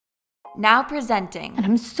Now presenting. And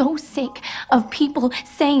I'm so sick of people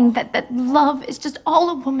saying that love is just all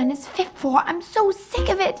a woman is fit for. I'm so sick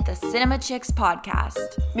of it. The Cinema Chicks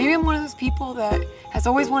podcast. Maybe I'm one of those people that has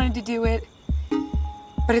always wanted to do it,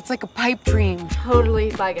 but it's like a pipe dream.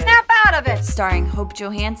 Totally like it. Snap out of it! Starring Hope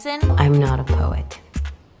Johansson. I'm not a poet.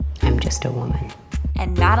 I'm just a woman.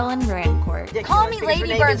 And Madeline Rancourt. Call me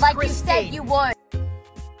Ladybird like you said you would.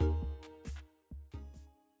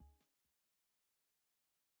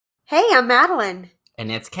 Hey, I'm Madeline. And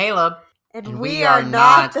it's Caleb. And we are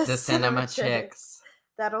not the Cinema Chicks.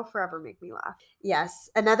 That'll forever make me laugh. Yes,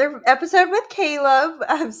 another episode with Caleb.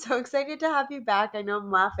 I'm so excited to have you back. I know I'm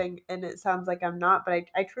laughing and it sounds like I'm not, but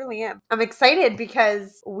I truly am. I'm excited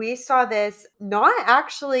because we saw this not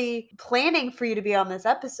actually planning for you to be on this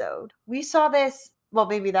episode. We saw this. Well,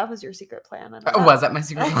 maybe that was your secret plan. I don't know. Was that my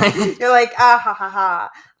secret plan? You're like, ha ha ha.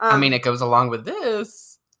 I mean, it goes along with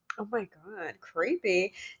this. Oh my god,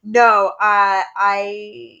 creepy. No,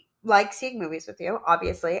 I like seeing movies with you,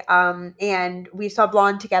 obviously. And we saw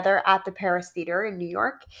Blonde together at the Paris Theater in New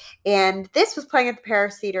York. And this was playing at the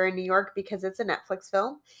Paris Theater in New York because it's a Netflix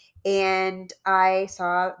film. And I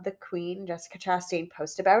saw the Queen, Jessica Chastain,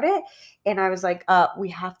 post about it. And I was like, we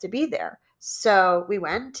have to be there. So we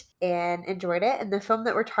went and enjoyed it. And the film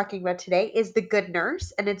that we're talking about today is The Good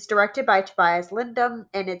Nurse. And it's directed by Tobias Lindum.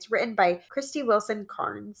 And it's written by Christy Wilson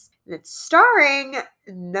Carnes. And it's starring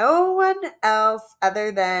no one else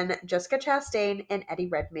other than Jessica Chastain and Eddie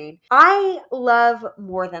Redmayne. I love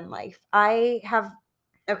More Than Life. If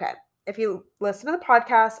you listen to the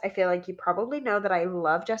podcast, I feel like you probably know that I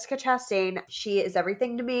love Jessica Chastain. She is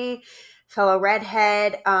everything to me. Fellow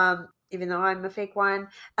redhead. Even though I'm a fake one.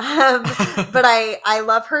 But I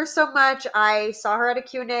love her so much. I saw her at a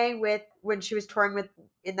Q&A when she was touring with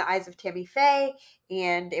In the Eyes of Tammy Faye,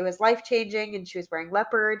 and it was life-changing, and she was wearing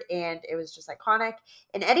leopard, and it was just iconic.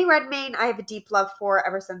 And Eddie Redmayne, I have a deep love for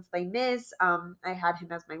ever since Les Mis. I had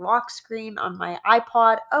him as my lock screen on my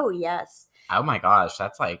iPod. Oh, yes. Oh my gosh,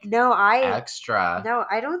 that's like extra. No,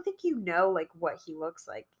 I don't think you know like what he looks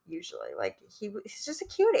like usually. Like he's just a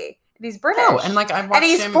cutie. And he's British. No, and like I watched him. And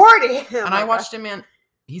he's 40. And I watched him in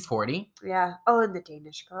he's 40. Yeah. Oh, and the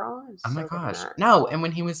Danish Girl. Oh my gosh. No, and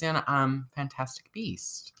when he was in Fantastic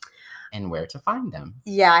Beast and Where to Find Them.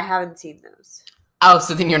 Yeah, I haven't seen those. Oh,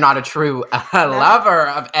 so then you're not a true lover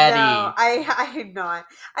of Eddie. No, I'm not.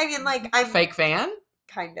 I mean, like, I'm fake fan?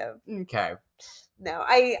 Kind of. Okay. No,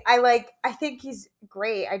 I think he's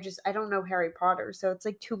great. I don't know Harry Potter, so it's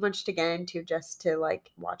like too much to get into just to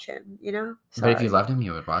like watch him, you know? Sorry. But if you loved him,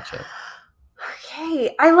 you would watch it.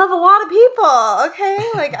 Okay. I love a lot of people. Okay.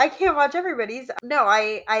 Like I can't watch everybody's. No,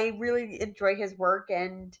 I really enjoy his work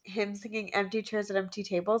and him singing Empty Chairs at Empty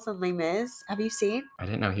Tables on Les Mis. Have you seen? I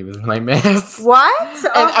didn't know he was in Les Mis. What?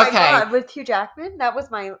 Oh my god. With Hugh Jackman? That was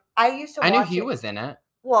I used to watch I knew he was in it.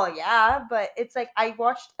 Well, yeah, but it's like I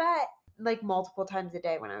watched that like multiple times a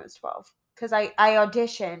day when I was 12 because I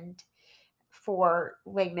auditioned for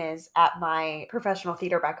Les Mis at my professional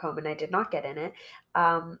theater back home and I did not get in it.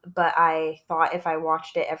 But I thought if I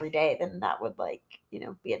watched it every day, then that would like,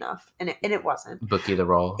 be enough. And it wasn't. Book you the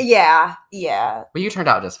role. Yeah. But you turned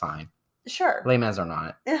out just fine. Sure. Les Mis or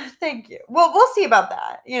not. Thank you. Well, we'll see about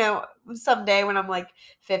that. Someday when I'm like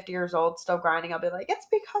 50 years old, still grinding, I'll be like, it's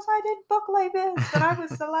because I didn't book Les Mis when I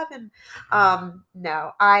was 11.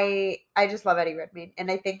 No, I just love Eddie Redmayne.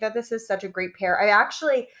 And I think that this is such a great pair. I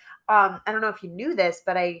actually, I don't know if you knew this,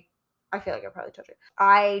 but I feel like I probably told you.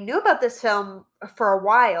 I knew about this film for a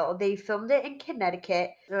while. They filmed it in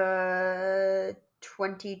Connecticut,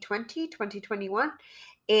 2020, 2021.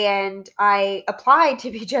 And I applied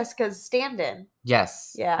to be Jessica's stand-in.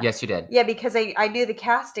 Yes. Yeah. Yes, you did. Yeah, because I knew the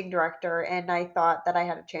casting director and I thought that I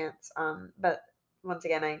had a chance. But once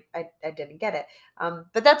again, I didn't get it.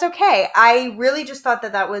 But that's okay. I really just thought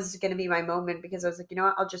that was going to be my moment because I was like, you know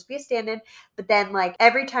what, I'll just be a stand-in. But then like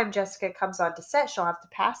every time Jessica comes onto set, she'll have to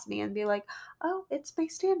pass me and be like, oh, it's my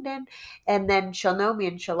stand-in. And then she'll know me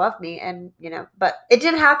and she'll love me. And, but it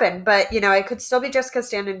didn't happen. But, I could still be Jessica's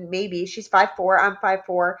stand-in maybe. She's 5'4", I'm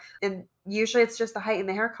 5'4". And usually it's just the height and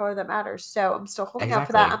the hair color that matters. So I'm still holding out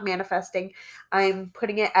for that. I'm manifesting. I'm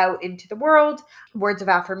putting it out into the world. Words of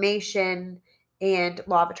affirmation and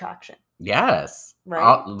law of attraction. Yes.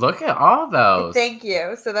 Right. Look at all those. Thank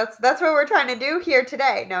you. So that's what we're trying to do here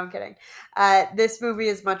today. No, I'm kidding. This movie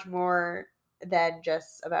is much more than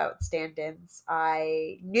just about stand-ins.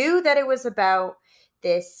 I knew that it was about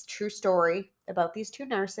this true story about these two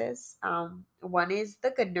nurses. One is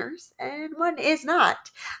the good nurse and one is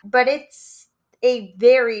not. But it's a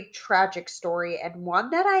very tragic story and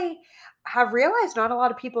one that have realized not a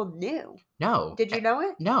lot of people knew. No. Did you know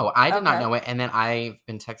it? No, I did not Okay. know it. And then I've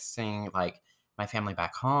been texting like my family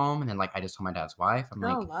back home, and then like I just told my dad's wife, I'm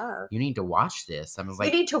like, Oh, love. you need to watch this. I was You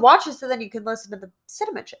like, need to watch it so then you can listen to the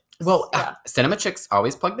Cinema Chicks. well, yeah. Cinema Chicks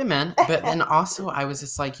always plug them in. But then also I was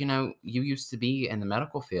just like, you used to be in the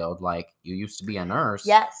medical field, like you used to be a nurse.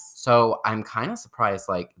 Yes. So I'm kind of surprised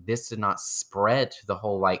like this did not spread to the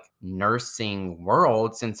whole like nursing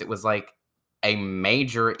world, since it was like a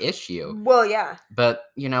major issue. Well, yeah. But,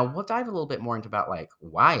 we'll dive a little bit more into about like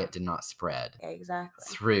why it did not spread Exactly.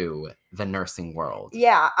 through the nursing world.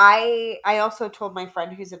 Yeah, I also told my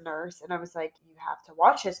friend who's a nurse, and I was like, you have to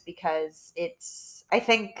watch this because I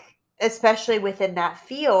think, especially within that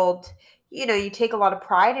field, you take a lot of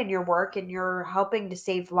pride in your work and you're helping to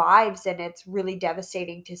save lives, and it's really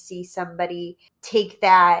devastating to see somebody take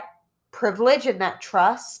that privilege and that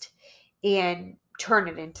trust and turn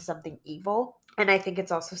it into something evil. And I think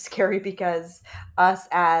it's also scary because us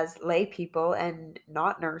as lay people and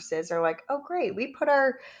not nurses are like, oh, great, we put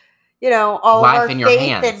our all Life of our in your faith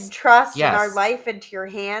hands. and trust and our Yes. life into your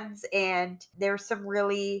hands. And there's some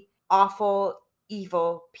really awful,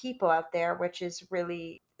 evil people out there, which is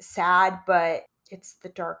really sad, but it's the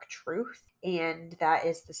dark truth. And that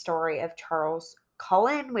is the story of Charles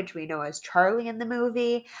Cullen, which we know as Charlie in the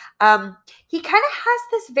movie. He kind of has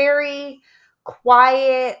this very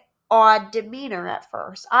quiet, odd demeanor at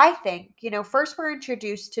first. I think, first we're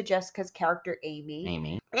introduced to Jessica's character,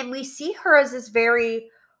 Amy. And we see her as this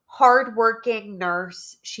very hardworking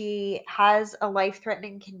nurse. She has a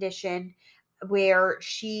life-threatening condition where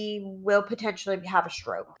she will potentially have a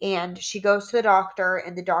stroke. And she goes to the doctor,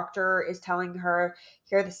 and the doctor is telling her,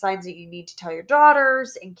 here are the signs that you need to tell your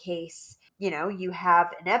daughters in case, you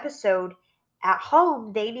have an episode at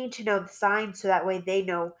home. They need to know the signs so that way they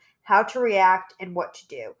know how to react and what to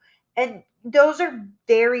do. And those are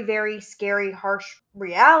very, very scary, harsh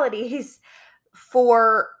realities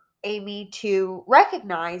for Amy to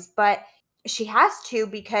recognize, but she has to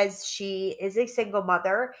because she is a single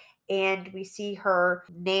mother, and we see her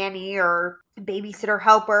nanny or babysitter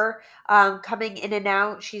helper coming in and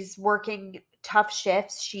out. She's working tough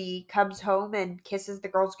shifts. She comes home and kisses the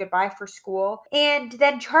girls goodbye for school, and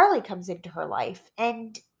then Charlie comes into her life,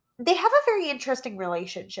 and they have a very interesting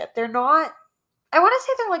relationship. They're not, I want to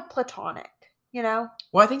say they're like platonic. Well,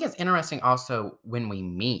 I think it's interesting also when we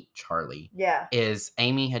meet Charlie. Yeah. Is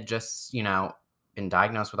Amy had just, been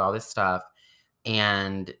diagnosed with all this stuff,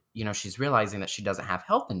 and, she's realizing that she doesn't have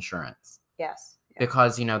health insurance. Yes. Yeah.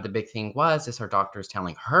 Because, the big thing is her doctor is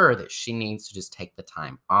telling her that she needs to just take the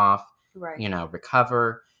time off, Right.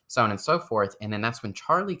 Recover, so on and so forth. And then that's when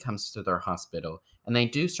Charlie comes to their hospital, and they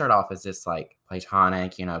do start off as this like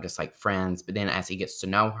platonic, just like friends. But then as he gets to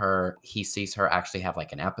know her, he sees her actually have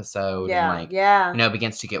like an episode, and like,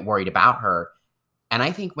 begins to get worried about her. And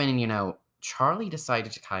I think when, Charlie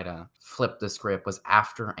decided to kind of flip the script was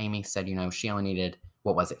after Amy said, she only needed,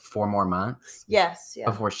 4 more months? Yes. Yeah.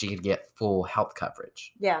 Before she could get full health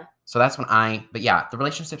coverage. Yeah. So that's when but yeah, the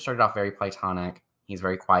relationship started off very platonic. He's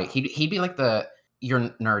very quiet. He'd be like your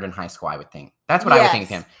nerd in high school, I would think. That's what I would think of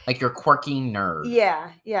him. Like your quirky nerd.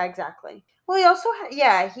 Yeah. Yeah, exactly. Well, he also,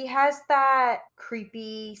 he has that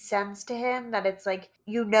creepy sense to him that it's like,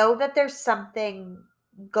 that there's something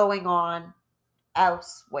going on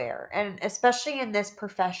elsewhere. And especially in this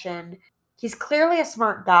profession, he's clearly a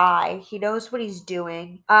smart guy. He knows what he's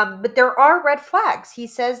doing. But there are red flags. He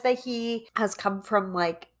says that he has come from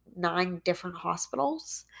like 9 different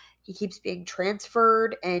hospitals. He keeps being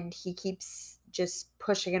transferred, and he keeps just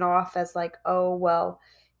pushing it off as like, oh, well,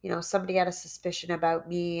 somebody had a suspicion about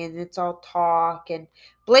me, and it's all talk, and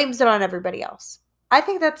blames it on everybody else. I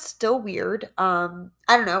think that's still weird. I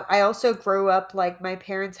don't know. I also grew up, like, my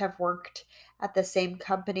parents have worked at the same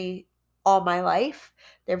company all my life.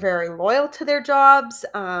 They're very loyal to their jobs.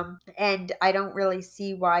 And I don't really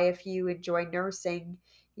see why, if you enjoy nursing,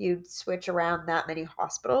 you'd switch around that many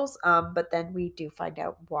hospitals. But then we do find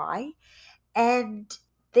out why. And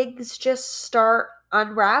things just start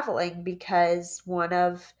unraveling because one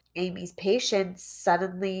of Amy's patients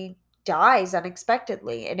suddenly dies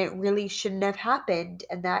unexpectedly, and it really shouldn't have happened,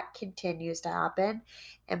 and that continues to happen.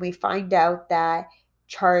 And we find out that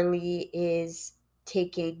Charlie is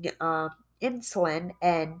taking insulin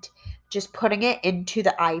and just putting it into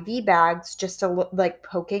the IV bags, just to like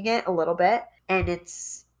poking it a little bit, and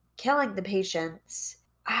it's killing the patients.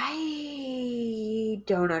 I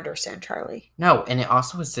don't understand Charlie. No, and it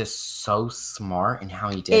also is just so smart in how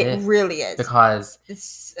he did it. It really is. Because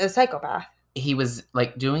it's a psychopath. He was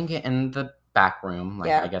like doing it in the back room, like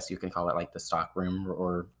Yeah. I guess you can call it like the stock room,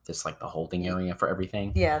 or just like the holding area for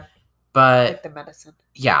everything. Yeah. But Like the medicine.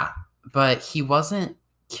 yeah, But he wasn't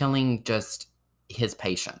killing just his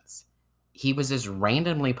patients. He was just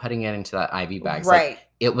randomly putting it into that IV bags. Right. Like,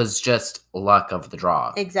 it was just luck of the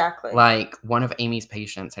draw. Exactly. Like, one of Amy's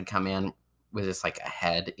patients had come in with just, like, a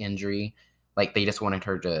head injury. Like, they just wanted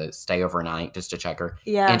her to stay overnight just to check her.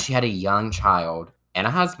 Yeah. And she had a young child and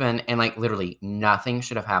a husband, and, like, literally nothing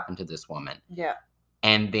should have happened to this woman. Yeah.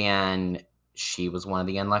 And then she was one of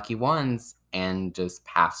the unlucky ones and just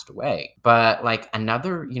passed away. But, like,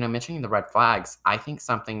 another, mentioning the red flags, I think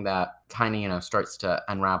something that kind of, starts to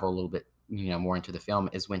unravel a little bit, more into the film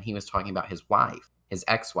is when he was talking about his wife, his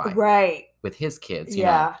ex-wife. Right. With his kids,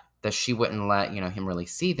 Yeah. that she wouldn't let, him really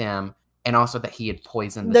see them. And also that he had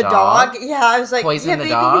poisoned the dog. Yeah, I was like, Poisoned the maybe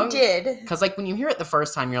dog? he did. Because, like, when you hear it the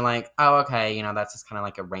first time, you're like, oh, okay, that's just kind of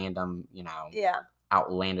like a random, Yeah.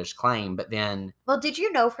 outlandish claim. But then Well, did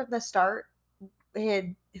you know from the start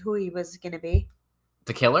who he was going to be?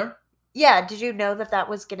 the killer? Yeah, did you know that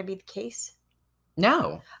was going to be the case?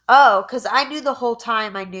 No. Oh, because I knew the whole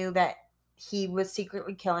time. I knew that he was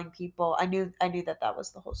secretly killing people. I knew that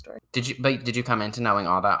was the whole story. Did you come into knowing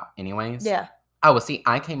all that anyways? Yeah. Oh, well, see,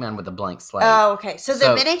 I came in with a blank slate. Oh, okay. So the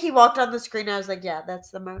So- minute he walked on the screen, I was like, yeah, that's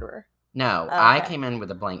the murderer. No, Oh, I okay. came in with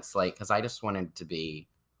a blank slate because I just wanted to be.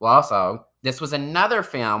 Well, also, this was another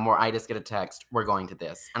film where I just get a text, we're going to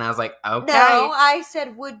this. And I was like, okay. No, I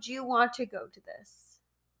said, would you want to go to this?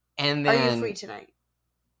 And Are then, you free tonight?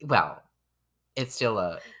 well, it's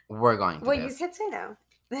still we're going to Well, you this. could say no.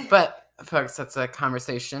 But, folks, that's a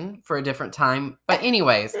conversation for a different time. But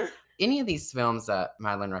anyways, any of these films that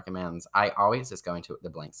Madeline recommends, I always just go into it with the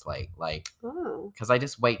blank slate. Like, Oh. because I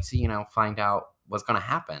just wait to, find out what's going to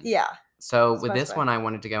happen. Yeah. So That's with my this way. one, I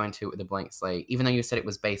wanted to go into it with a blank slate, even though you said it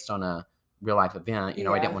was based on a real life event. I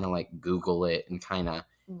Yeah. didn't want to like Google it and kind of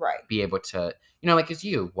Right. be able to, like as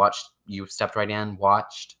you stepped right in,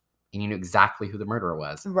 watched, and you knew exactly who the murderer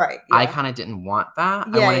was. Right. I yeah. kind of didn't want that.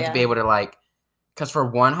 I Yeah, wanted to be yeah. able to because for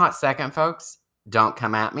one hot second, folks, don't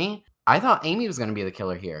come at me. I thought Amy was going to be the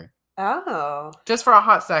killer here, Oh, just for a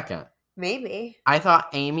hot second. maybe. I thought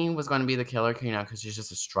Amy was going to be the killer, because she's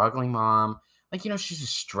just a struggling mom. Like, she's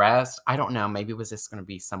just stressed. I don't know. Maybe was this going to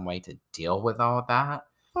be some way to deal with all of that?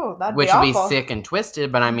 Oh, that'd Which be would be awful. sick and twisted,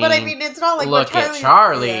 but I mean, it's not like look what at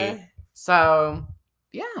Charlie. Yeah. So,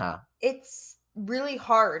 yeah. It's really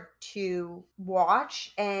hard to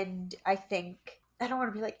watch, and I think I don't want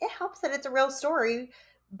to be like, it helps that it's a real story,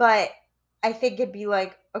 but I think it'd be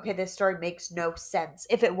like, okay, this story makes no sense.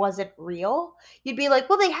 If it wasn't real, you'd be like,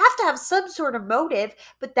 well, they have to have some sort of motive,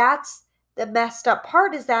 but that's the messed up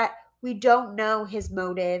part, is that we don't know his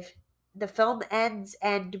motive. The film ends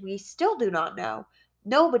and we still do not know.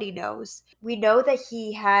 Nobody knows. We know that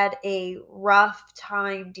he had a rough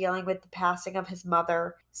time dealing with the passing of his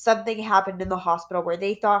mother. Something happened in the hospital where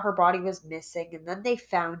they thought her body was missing, and then they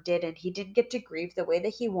found it, and he didn't get to grieve the way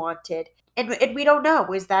that he wanted. And we don't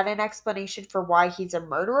know. Is that an explanation for why he's a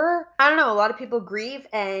murderer? I don't know. A lot of people grieve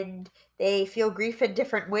and they feel grief in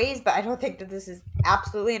different ways, but I don't think that this is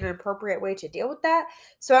absolutely an appropriate way to deal with that.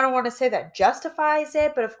 So I don't want to say that justifies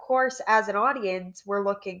it, but of course, as an audience, we're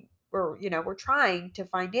trying to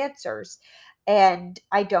find answers. And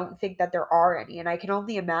I don't think that there are any. And I can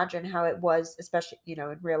only imagine how it was, especially, in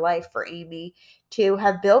real life, for Amy to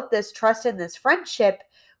have built this trust and this friendship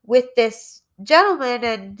with this gentleman,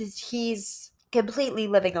 and he's completely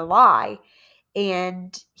living a lie.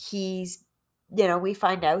 And he's, we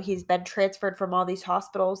find out he's been transferred from all these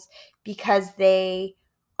hospitals because they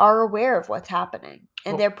are aware of what's happening.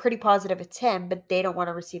 And Well- they're pretty positive it's him, but they don't want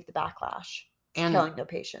to receive the backlash. And Killing their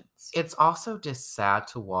patients. it's also just sad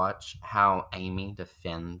to watch how Amy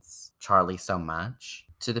defends Charlie so much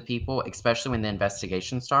to the people, especially when the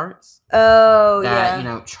investigation starts. Oh, That,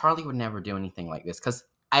 yeah. Charlie would never do anything like this, because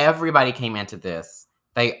everybody came into this.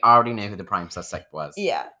 They already knew who the prime suspect was.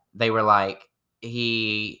 Yeah. They were like,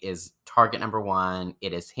 he is target number one.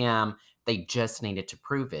 It is him. They just needed to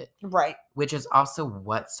prove it, Right. which is also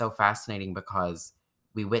what's so fascinating, because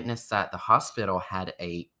we witnessed that the hospital had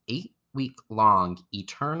a 8-week-long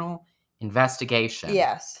eternal investigation.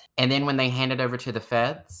 Yes. And then when they hand it over to the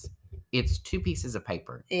feds, it's 2 pieces of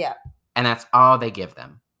paper. Yeah. And that's all they give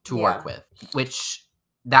them to Yeah. work with, which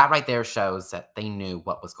that right there shows that they knew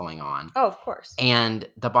what was going on. Oh, of course. And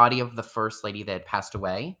the body of the first lady that had passed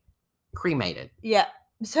away, cremated. Yeah.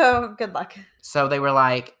 So good luck. So they were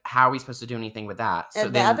like, how are we supposed to do anything with that? So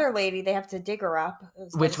And the other lady, they have to dig her up. It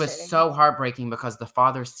which was devastating. so heartbreaking, because the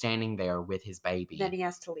father's standing there with his baby. Then he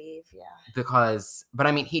has to leave. Yeah. But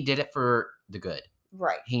I mean, he did it for the good.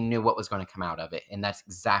 Right. He knew what was going to come out of it. And that's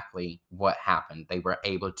exactly what happened. They were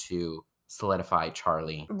able to solidify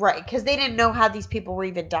Charlie Right. Because they didn't know how these people were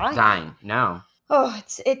even dying. dying. No. Oh,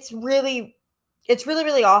 it's really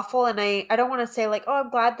really awful, and I don't want to say like, oh, I'm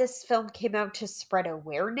glad this film came out to spread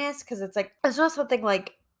awareness, because it's like it's not something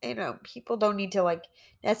like, people don't need to like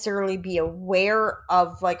necessarily be aware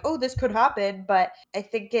of like, oh, this could happen, but I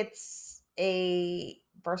think it's a,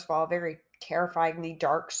 first of all, a very terrifyingly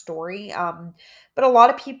dark story, but a lot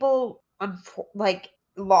of people like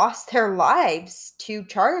lost their lives to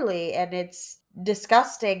Charlie, and it's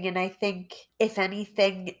disgusting. And I think if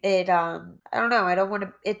anything, it I don't know, I don't want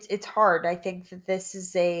to, it's hard. I think that this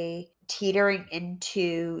is a teetering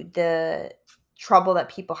into the trouble that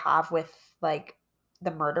people have with like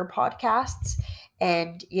the murder podcasts,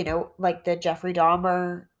 and like the Jeffrey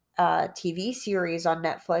Dahmer TV series on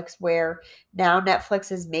Netflix, where now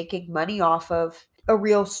Netflix is making money off of a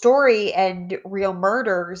real story and real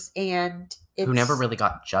murders, and Who never it's really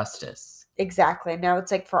got justice. exactly. Now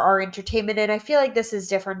it's like for our entertainment. And I feel like this is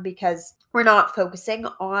different because we're not focusing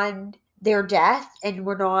on their death, and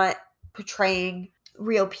we're not portraying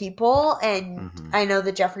real people. And I know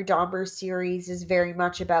the Jeffrey Dahmer series is very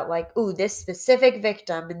much about like, ooh, this specific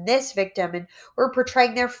victim and this victim, and we're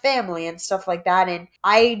portraying their family and stuff like that. And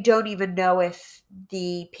I don't even know if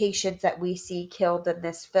the patients that we see killed in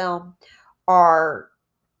this film are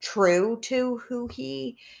true to who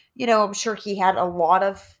he, I'm sure he had a lot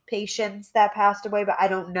of patients that passed away, but I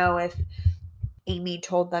don't know if Amy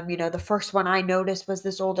told them, the first one I noticed was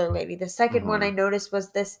this older lady. The second one I noticed was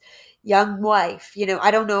this young wife. I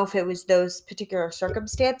don't know if it was those particular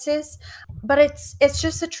circumstances, but it's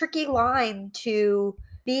just a tricky line to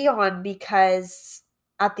be on, because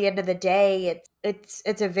at the end of the day, it's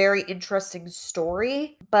a very interesting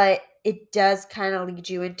story, but it does kind of lead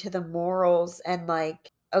you into the morals and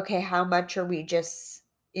like, okay, how much are we just,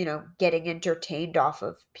 getting entertained off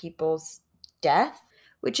of people's death?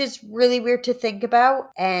 Which is really weird to think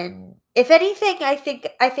about. And if anything, I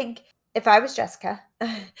think if I was Jessica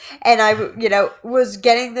and I, was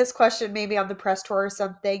getting this question maybe on the press tour or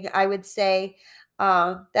something, I would say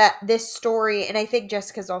that this story, and I think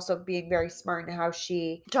Jessica's also being very smart in how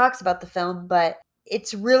she talks about the film, but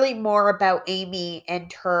it's really more about Amy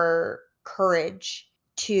and her courage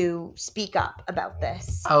to speak up about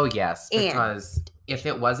this. Oh, yes, And because if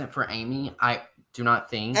it wasn't for Amy, I do not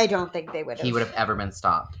think I don't think they would have. he would have ever been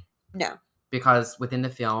stopped. No. Because within the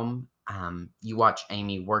film, you watch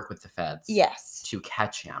Amy work with the feds Yes. to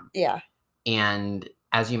catch him. Yeah. And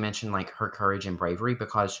as you mentioned, like her courage and bravery,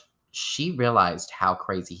 because she realized how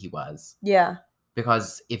crazy he was. Yeah.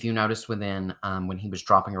 Because if you notice within when he was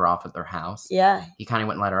dropping her off at their house, Yeah. he kind of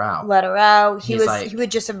wouldn't let her out. He He's like, he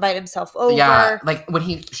would just invite himself over. Yeah, like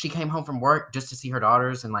when she came home from work just to see her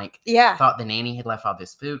daughters, and like thought the nanny had left all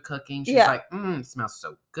this food cooking. She's like, it smells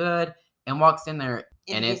so good, and walks in there,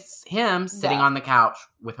 and it's him sitting on the couch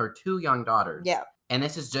with her 2 young daughters. Yeah. And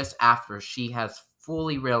this is just after she has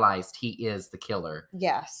fully realized he is the killer.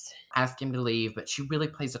 Yes. Ask him to leave, but she really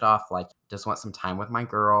plays it off like, just want some time with my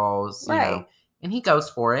girls, you Right. know. And he goes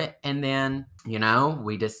for it. And then,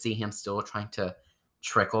 we just see him still trying to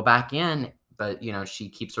trickle back in. But, she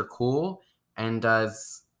keeps her cool and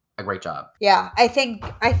does a great job. Yeah. I think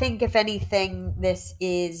if anything, this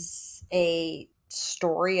is a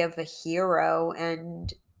story of a hero.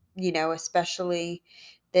 And, especially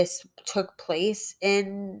this took place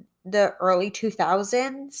in the early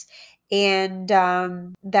 2000s. And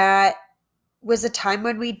that was a time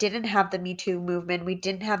when we didn't have the Me Too movement. We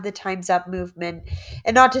didn't have the Time's Up movement.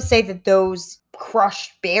 And not to say that those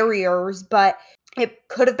crushed barriers, but it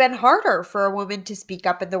could have been harder for a woman to speak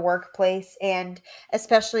up in the workplace, and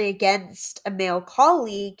especially against a male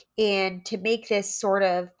colleague, and to make this sort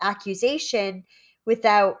of accusation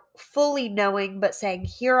without fully knowing, but saying,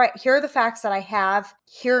 here are the facts that I have,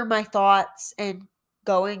 here are my thoughts, and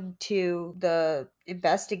going to the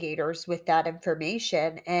investigators with that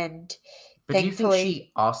information. And but do you think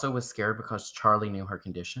she also was scared because Charlie knew her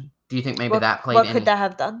condition? Do you think maybe that played in? What could that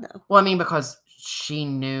have done, though? Well, I mean, because she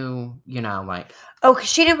knew, like... Oh, because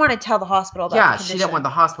she didn't want to tell the hospital about the condition. Yeah, she didn't want the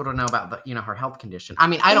hospital to know about the, her health condition. I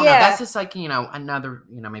mean, I don't know. That's just like, another,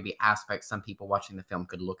 maybe aspect some people watching the film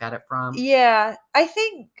could look at it from. Yeah, I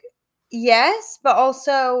think, yes, but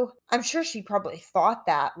also, I'm sure she probably thought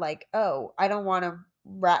that, like, oh, I don't want to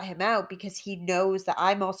rat him out because he knows that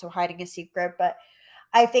I'm also hiding a secret. But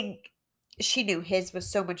I think she knew his was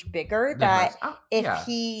so much bigger that if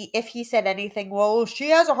he said anything, well, she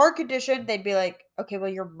has a heart condition, they'd be like, okay, well,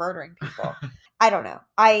 you're murdering people. I don't know.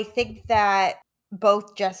 I think that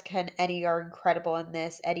both Jessica and Eddie are incredible in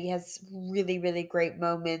this. Eddie has really, really great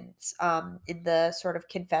moments in the sort of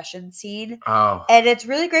confession scene. Oh. And it's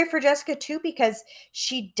really great for Jessica too, because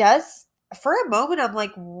she does for a moment I'm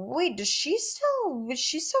like, wait, is she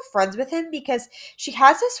still friends with him? Because she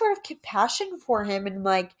has this sort of compassion for him, and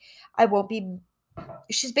like,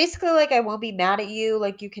 she's basically like, I won't be mad at you.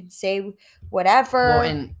 Like, you can say whatever. Well,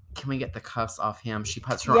 and can we get the cuffs off him? She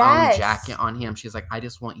puts her Yes. own jacket on him. She's like, I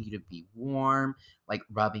just want you to be warm, like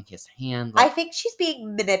rubbing his hand. I Like, think she's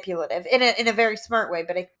being manipulative in a very smart way,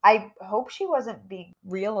 but I hope she wasn't being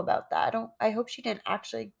real about that. I hope she didn't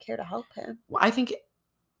actually care to help him. well, I think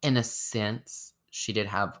in a sense, she did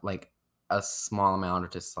have like a small amount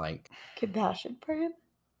of just like, Compassion for him.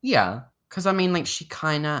 yeah. Because I mean, like, she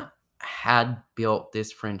kind of had built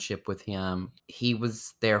this friendship with him. He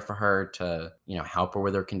was there for her to, help her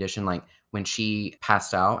with her condition. Like, when she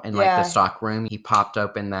passed out in like Yeah. the stock room, he popped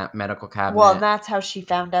open that medical cabinet. Well, that's how she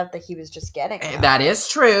found out that he was just getting her. That is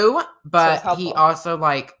true, but it's he helpful. also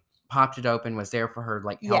like popped it open, was there for her,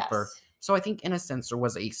 like help her. Yes. So I think in a sense there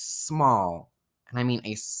was a small, and I mean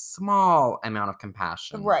a small amount of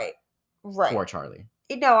compassion Right. for Charlie.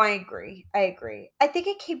 No, I agree. I think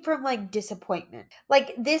it came from like disappointment.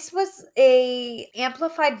 Like, this was a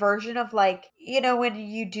amplified version of like, when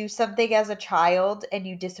you do something as a child and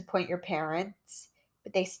you disappoint your parents,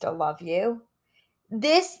 but they still love you.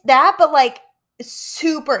 But like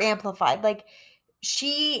super amplified. Like,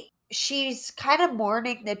 she's kind of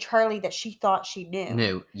mourning the Charlie that she thought she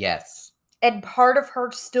knew. Yes. And part of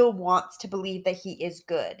her still wants to believe that he is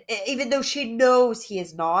good, even though she knows he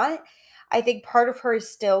is not. I think part of her is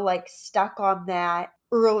still like stuck on that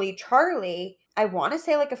early Charlie. I want to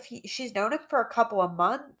say like she's known him for a couple of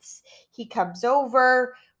months. He comes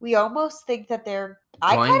over. We almost think that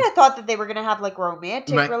I kind of thought that they were going to have like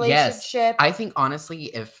romantic relationship. Yes. I think honestly,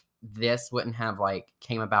 if this wouldn't have like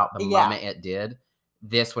came about the moment it did,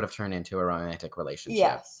 this would have turned into a romantic relationship.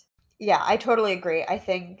 Yes. Yeah, I totally agree. I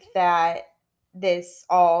think that this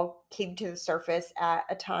all came to the surface at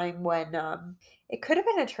a time when it could have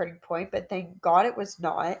been a turning point, but thank God it was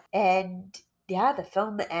not. And yeah, the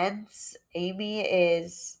film ends. Amy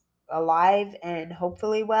is alive and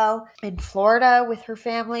hopefully well in Florida with her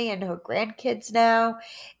family and her grandkids now.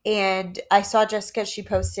 And I saw Jessica, she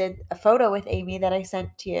posted a photo with Amy that I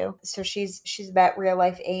sent to you. So she's met real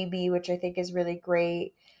life Amy, which I think is really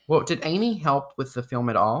great. Well, did Amy help with the film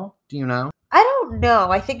at all? Do you know? I don't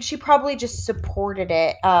know. I think she probably just supported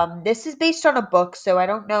it. This is based on a book, so I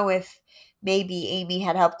don't know if maybe Amy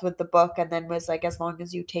had helped with the book and then was like, as long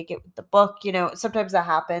as you take it with the book, sometimes that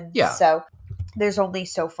happens. Yeah. So there's only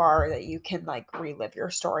so far that you can like relive your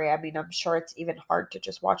story. I mean, I'm sure it's even hard to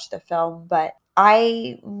just watch the film, but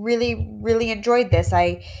I really, really enjoyed this.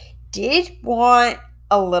 I did want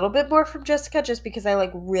a little bit more from Jessica just because I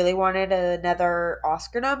like really wanted another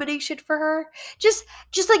Oscar nomination for her. Just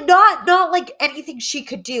like not like anything she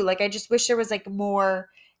could do. Like, I just wish there was like more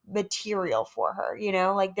material for her,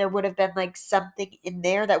 like there would have been like something in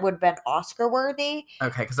there that would have been Oscar worthy.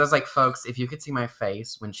 Okay, because I was like, folks, if you could see my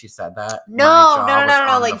face when she said that. No.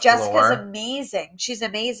 Like, Jessica's amazing. She's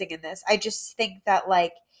amazing in this. I just think that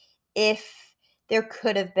like if there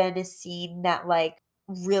could have been a scene that like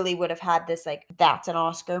really would have had this like that's an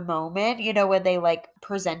Oscar moment, when they like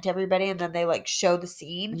present everybody and then they like show the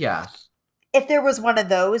scene. Yeah. If there was one of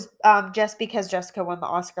those, just because Jessica won the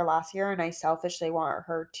Oscar last year and I selfishly want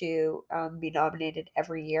her to be nominated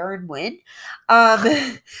every year and win.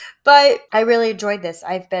 But I really enjoyed this.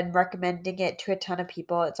 I've been recommending it to a ton of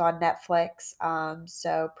people. It's on Netflix.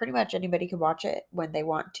 So pretty much anybody can watch it when they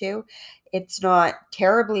want to. It's not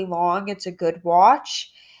terribly long. It's a good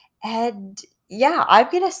watch. And yeah, I'm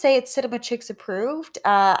going to say it's Cinema Chicks approved.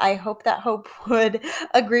 I hope that Hope would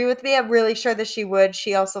agree with me. I'm really sure that she would.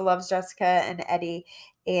 She also loves Jessica and Eddie.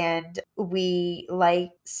 And we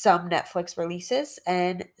like some Netflix releases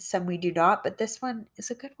and some we do not. But this one is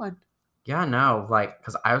a good one. Yeah, no, like,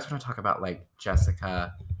 because I was going to talk about like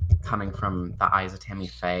Jessica coming from the eyes of Tammy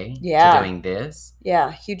Faye to doing this. Yeah,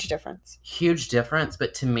 huge difference. Huge difference.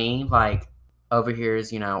 But to me, like, over here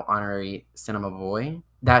is, honorary cinema boy.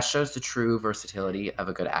 That shows the true versatility of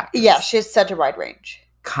a good actress. Yeah, she has such a wide range.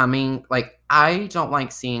 I don't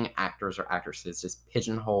like seeing actors or actresses just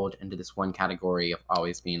pigeonholed into this one category of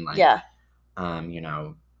always being like,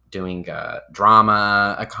 doing a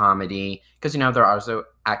drama, a comedy. Because, there are also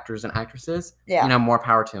actors and actresses. Yeah. More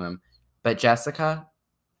power to them. But Jessica,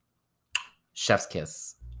 chef's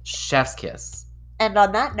kiss. Chef's kiss. And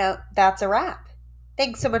on that note, that's a wrap.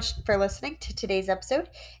 Thanks so much for listening to today's episode.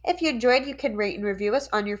 If you enjoyed, you can rate and review us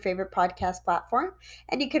on your favorite podcast platform.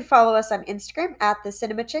 And you can follow us on Instagram at The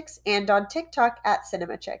Cinema Chicks and on TikTok at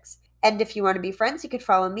Cinema Chicks. And if you want to be friends, you could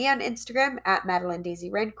follow me on Instagram at Madeline Daisy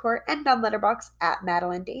Rancourt and on Letterboxd at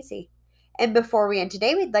Madeline Daisy. And before we end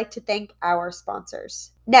today, we'd like to thank our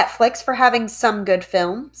sponsors. Netflix for having some good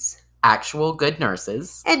films. Actual good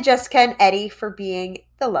nurses. And Jessica and Eddie for being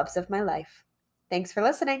the loves of my life. Thanks for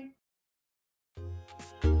listening.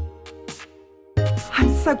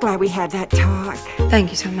 I'm so glad we had that talk. Thank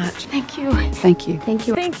you so much. Thank you. Thank you. Thank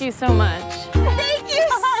you. Thank you so much.